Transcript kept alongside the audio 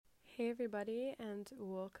Hey, everybody, and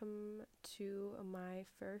welcome to my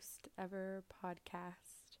first ever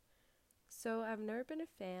podcast. So, I've never been a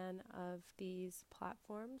fan of these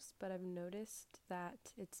platforms, but I've noticed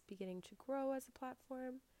that it's beginning to grow as a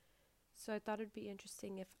platform. So, I thought it'd be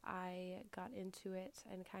interesting if I got into it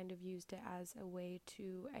and kind of used it as a way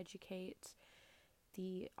to educate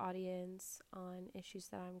the audience on issues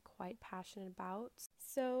that I'm quite passionate about.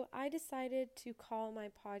 So, I decided to call my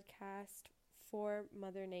podcast For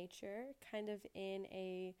Mother Nature, kind of in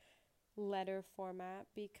a letter format,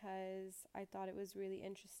 because I thought it was really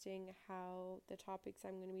interesting how the topics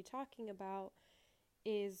I'm going to be talking about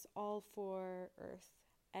is all for Earth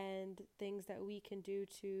and things that we can do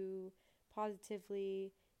to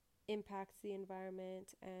positively impact the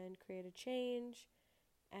environment and create a change.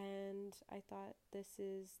 And I thought this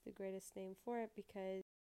is the greatest name for it because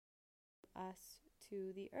us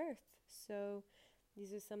to the earth. So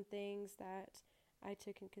these are some things that I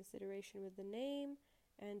took in consideration with the name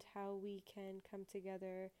and how we can come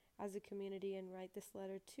together as a community and write this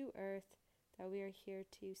letter to Earth that we are here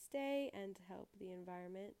to stay and to help the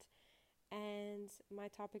environment. And my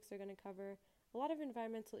topics are going to cover a lot of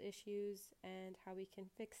environmental issues and how we can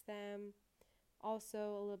fix them. Also,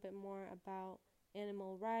 a little bit more about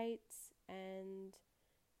animal rights and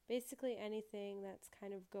basically anything that's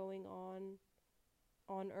kind of going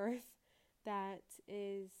on Earth that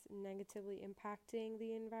is negatively impacting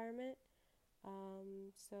the environment.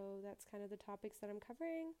 So that's kind of the topics that I'm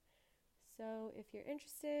covering. So if you're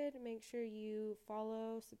interested, make sure you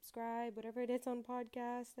follow, subscribe, whatever it is on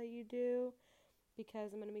podcasts that you do,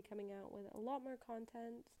 because I'm going to be coming out with a lot more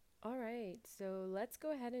content. All right, so let's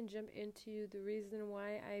go ahead and jump into the reason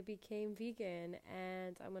why I became vegan,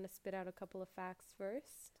 and I'm going to spit out a couple of facts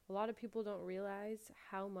first. A lot of people don't realize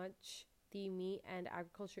how much the meat and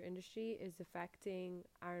agriculture industry is affecting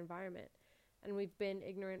our environment, and we've been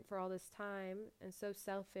ignorant for all this time and so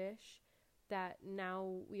selfish that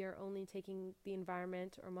now we are only taking the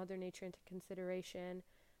environment or Mother Nature into consideration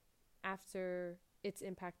after it's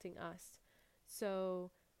impacting us.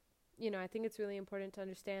 So I think it's really important to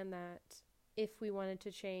understand that if we wanted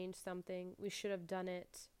to change something, we should have done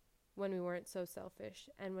it when we weren't so selfish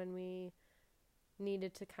and when we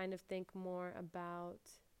needed to kind of think more about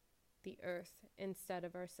the earth instead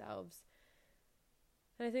of ourselves.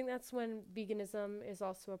 And I think that's when veganism is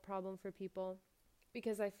also a problem for people,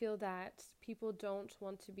 because I feel that people don't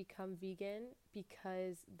want to become vegan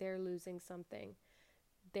because they're losing something.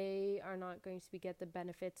 They are not going to get the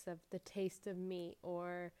benefits of the taste of meat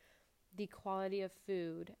or the quality of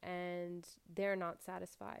food, and they're not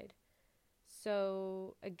satisfied.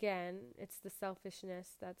 So again, it's the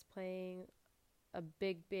selfishness that's playing a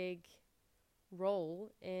big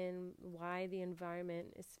role in why the environment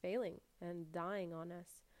is failing and dying on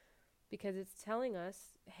us, because it's telling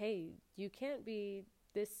us, hey, you can't be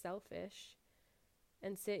this selfish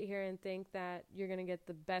and sit here and think that you're going to get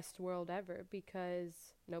the best world ever, because,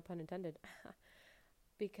 no pun intended,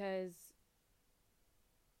 because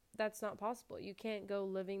that's not possible. You can't go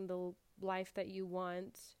living the life that you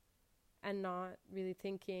want and not really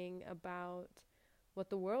thinking about what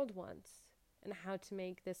the world wants and how to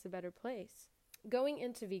make this a better place. Going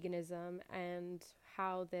into veganism and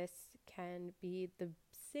how this can be the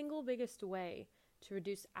single biggest way to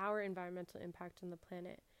reduce our environmental impact on the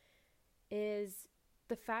planet is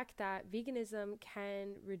the fact that veganism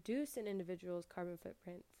can reduce an individual's carbon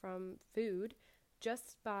footprint from food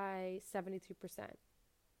just by 73%.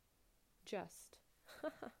 Just.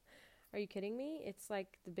 Are you kidding me? It's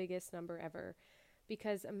like the biggest number ever.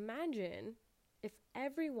 Because imagine if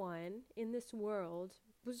everyone in this world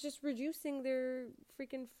was just reducing their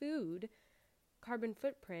freaking food carbon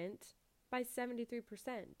footprint by 73%.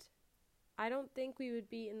 I don't think we would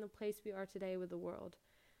be in the place we are today with the world.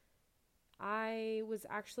 I was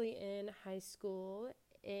actually in high school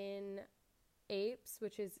in APES,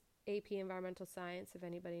 which is AP Environmental Science, if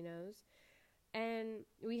anybody knows. And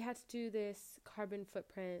we had to do this carbon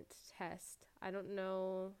footprint test. I don't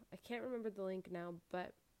know, I can't remember the link now,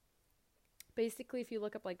 but basically if you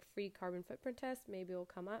look up like free carbon footprint test, maybe it'll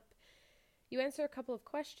come up. You answer a couple of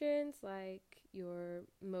questions like your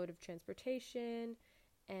mode of transportation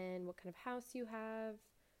and what kind of house you have.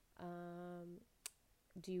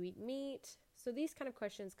 Do you eat meat? So these kind of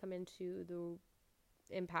questions come into the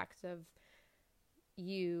impact of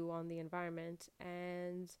you on the environment.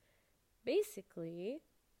 And basically,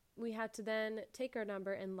 we had to then take our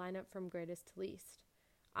number and line up from greatest to least.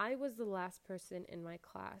 I was the last person in my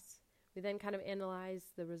class. We then kind of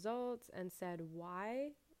analyzed the results and said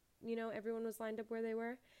why, everyone was lined up where they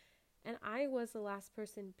were. And I was the last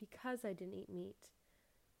person because I didn't eat meat.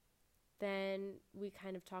 Then we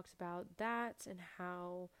kind of talked about that and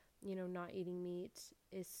how, not eating meat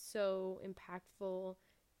is so impactful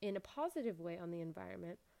in a positive way on the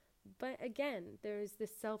environment. But again, there's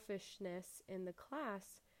this selfishness in the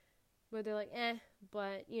class where they're like,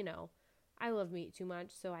 but I love meat too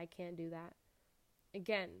much, so I can't do that.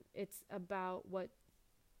 Again, it's about what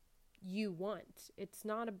you want. It's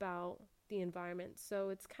not about the environment. So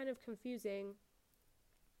it's kind of confusing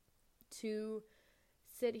to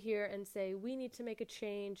sit here and say, we need to make a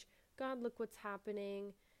change. God, look what's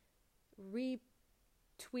happening.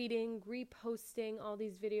 Retweeting, reposting all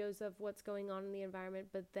these videos of what's going on in the environment,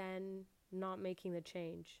 but then not making the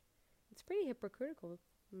change. It's pretty hypocritical,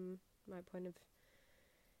 my point of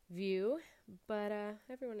view, but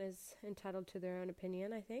everyone is entitled to their own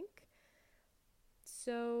opinion, I think.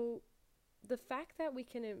 So the fact that we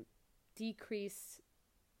can decrease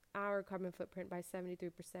our carbon footprint by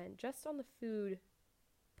 73% just on the food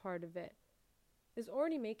part of it is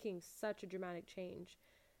already making such a dramatic change.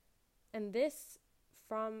 And this,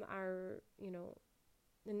 from our,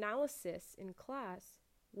 analysis in class,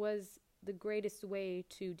 was the greatest way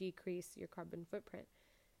to decrease your carbon footprint.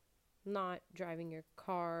 Not driving your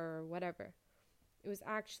car or whatever. It was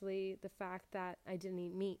actually the fact that I didn't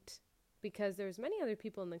eat meat, because there's many other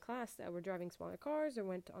people in the class that were driving smaller cars or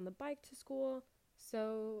went on the bike to school.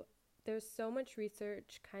 So there's so much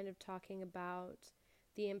research kind of talking about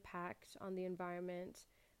the impact on the environment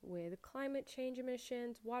with climate change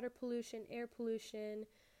emissions, water pollution, air pollution,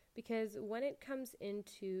 because when it comes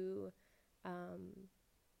into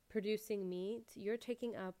producing meat, you're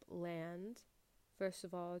taking up land, first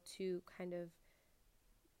of all, to kind of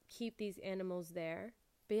keep these animals there.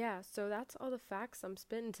 But yeah, so that's all the facts I'm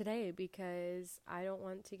spitting today, because I don't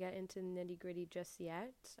want to get into the nitty-gritty just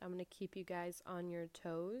yet. I'm going to keep you guys on your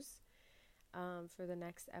toes for the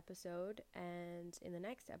next episode. And in the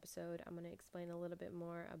next episode, I'm going to explain a little bit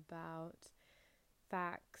more about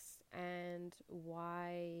facts and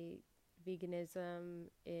why veganism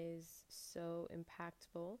is so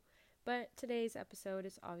impactful. But today's episode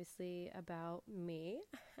is obviously about me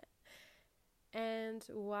and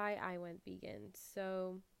why I went vegan.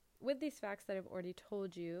 So with these facts that I've already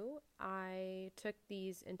told you, I took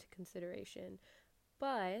these into consideration.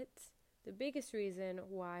 But the biggest reason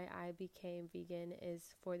why I became vegan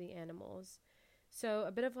is for the animals. So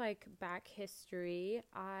a bit of back history.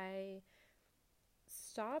 I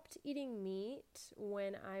stopped eating meat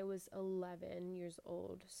when I was 11 years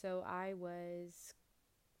old. So I was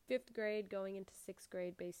 5th grade going into 6th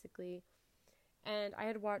grade basically. And I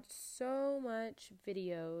had watched so much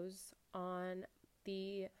videos on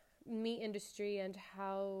the meat industry and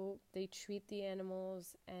how they treat the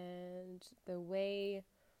animals and the way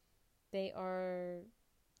they are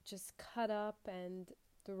just cut up and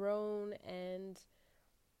thrown and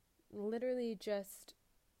literally just,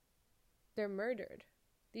 they're murdered.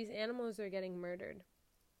 These animals are getting murdered.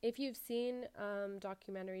 If you've seen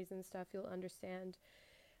documentaries and stuff, you'll understand.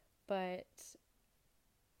 But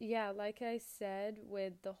yeah, like I said,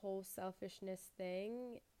 with the whole selfishness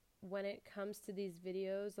thing, when it comes to these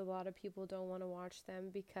videos, a lot of people don't want to watch them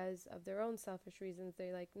because of their own selfish reasons.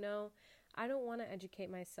 They're like, no, I don't want to educate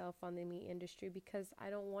myself on the meat industry because I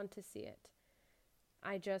don't want to see it.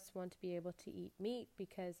 I just want to be able to eat meat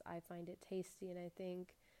because I find it tasty, and I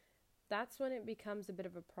think that's when it becomes a bit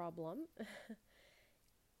of a problem.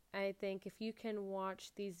 I think if you can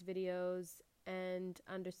watch these videos and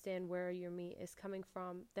understand where your meat is coming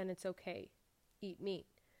from, then it's okay. Eat meat.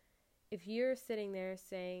 If you're sitting there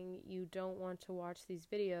saying you don't want to watch these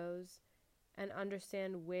videos and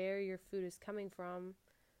understand where your food is coming from,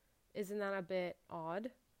 isn't that a bit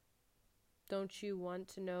odd? Don't you want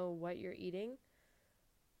to know what you're eating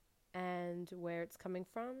and where it's coming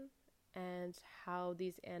from and how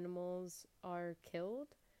these animals are killed?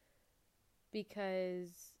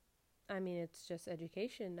 Because, it's just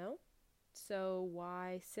education, no? So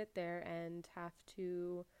why sit there and have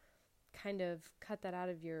to kind of cut that out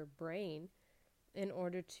of your brain in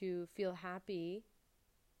order to feel happy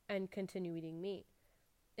and continue eating meat?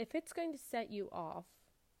 If it's going to set you off,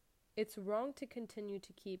 it's wrong to continue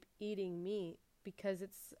to keep eating meat because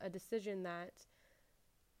it's a decision that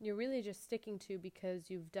you're really just sticking to because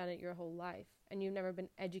you've done it your whole life and you've never been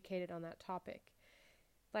educated on that topic.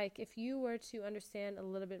 If you were to understand a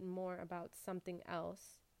little bit more about something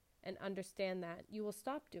else and understand that, you will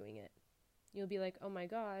stop doing it. You'll be like, oh my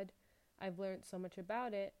God, I've learned so much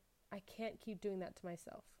about it. I can't keep doing that to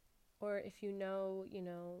myself. Or if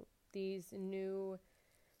these new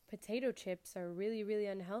potato chips are really, really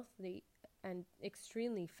unhealthy and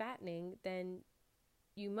extremely fattening, then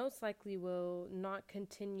you most likely will not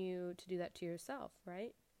continue to do that to yourself,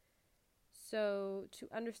 right? So to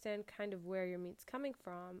understand kind of where your meat's coming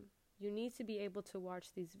from, you need to be able to watch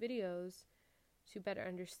these videos to better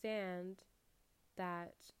understand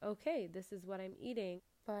that, okay, this is what I'm eating.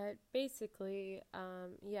 But basically,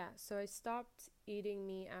 so I stopped eating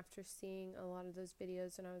meat after seeing a lot of those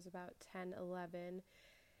videos when I was about 10, 11.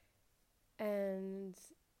 And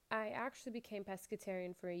I actually became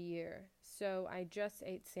pescatarian for a year. So I just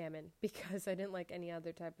ate salmon because I didn't like any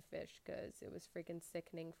other type of fish because it was freaking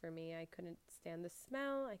sickening for me. I couldn't stand the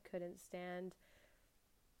smell. I couldn't stand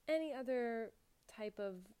any other type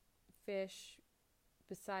of fish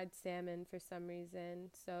besides salmon for some reason.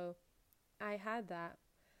 So I had that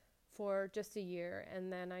for just a year,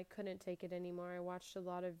 and then I couldn't take it anymore. I watched a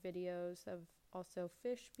lot of videos of also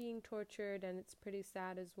fish being tortured, and it's pretty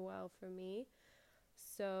sad as well for me.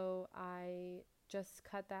 So I just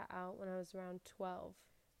cut that out when I was around 12.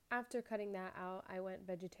 After cutting that out, I went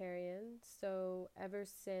vegetarian. So ever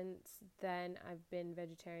since then, I've been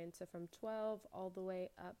vegetarian. So from 12 all the way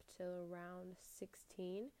up till around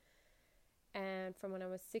 16. And from when I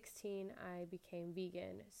was 16, I became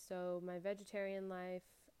vegan. So my vegetarian life,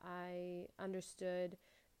 I understood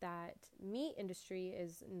that meat industry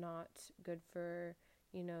is not good for,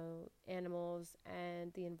 animals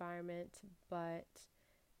and the environment. But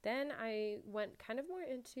then I went kind of more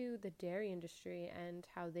into the dairy industry and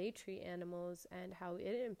how they treat animals and how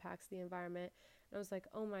it impacts the environment. And I was like,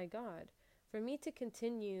 oh my God, for me to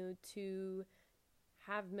continue to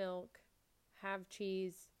have milk, have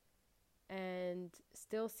cheese, and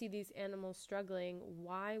still see these animals struggling,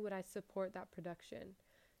 why would I support that production?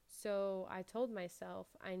 So I told myself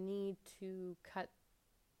I need to cut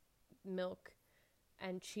milk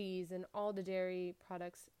and cheese and all the dairy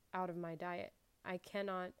products out of my diet. I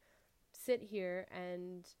cannot sit here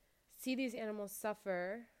and see these animals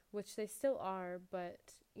suffer, which they still are, but,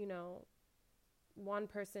 one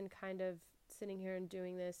person kind of sitting here and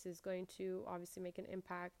doing this is going to obviously make an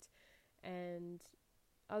impact, and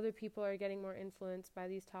other people are getting more influenced by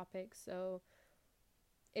these topics. So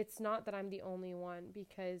it's not that I'm the only one,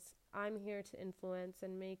 because I'm here to influence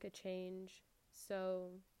and make a change. So,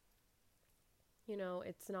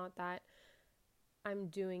 it's not that I'm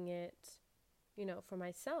doing it, for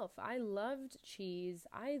myself. I loved cheese.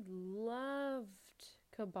 I loved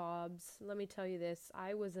kebabs. Let me tell you this.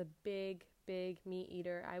 I was a big, big meat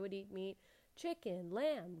eater. I would eat meat, chicken,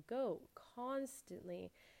 lamb, goat,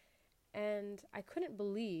 constantly. And I couldn't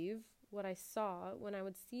believe what I saw when I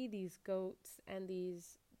would see these goats and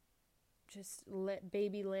these just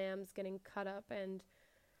baby lambs getting cut up, and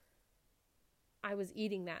I was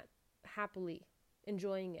eating that happily,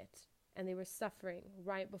 enjoying it, and they were suffering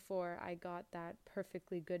right before I got that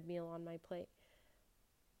perfectly good meal on my plate.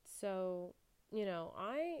 So,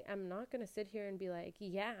 I am not going to sit here and be like,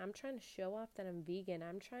 yeah, I'm trying to show off that I'm vegan.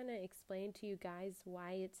 I'm trying to explain to you guys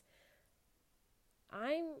why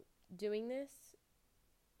I'm doing this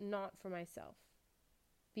not for myself,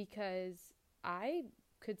 because I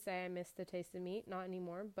could say I miss the taste of meat, not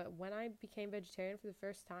anymore, but when I became vegetarian for the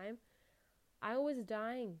first time, I was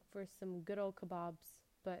dying for some good old kebabs,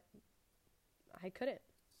 but I couldn't,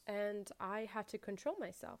 and I had to control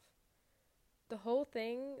myself. The whole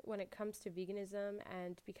thing when it comes to veganism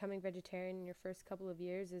and becoming vegetarian in your first couple of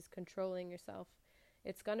years is controlling yourself.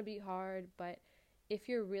 It's going to be hard, but if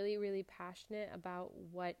you're really, really passionate about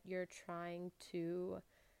what you're trying to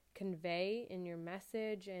convey in your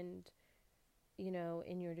message and,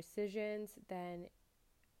 in your decisions, then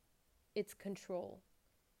it's control.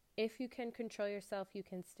 If you can control yourself, you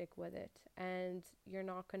can stick with it. And you're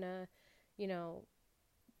not going to,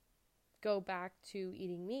 go back to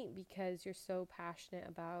eating meat because you're so passionate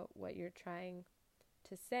about what you're trying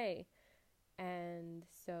to say. And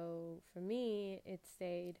so for me, it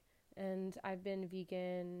stayed. And I've been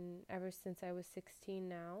vegan ever since I was 16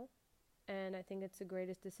 now. And I think it's the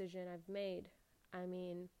greatest decision I've made. I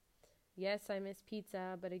mean, yes, I miss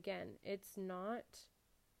pizza, but again, it's not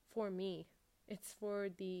for me. It's for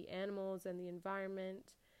the animals and the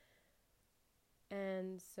environment.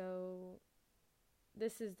 And so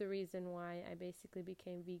this is the reason why I basically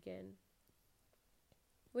became vegan,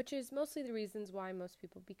 which is mostly the reasons why most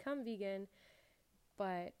people become vegan.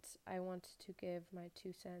 But I wanted to give my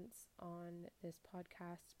 2 cents on this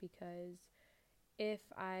podcast because if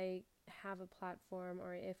I have a platform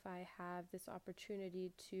or if I have this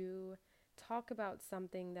opportunity to talk about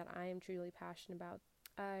something that I am truly passionate about,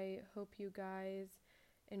 I hope you guys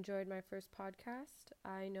enjoyed my first podcast.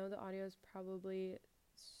 I know the audio is probably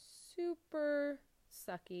super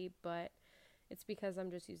sucky, but it's because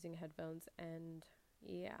I'm just using headphones, and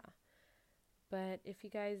yeah. But if you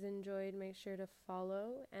guys enjoyed, make sure to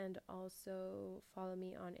follow, and also follow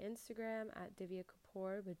me on Instagram at Divya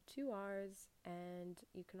Kapoor with 2 R's. And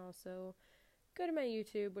you can also go to my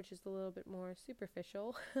YouTube, which is a little bit more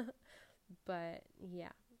superficial. But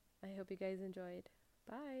yeah, I hope you guys enjoyed.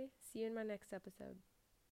 Bye. See you in my next episode.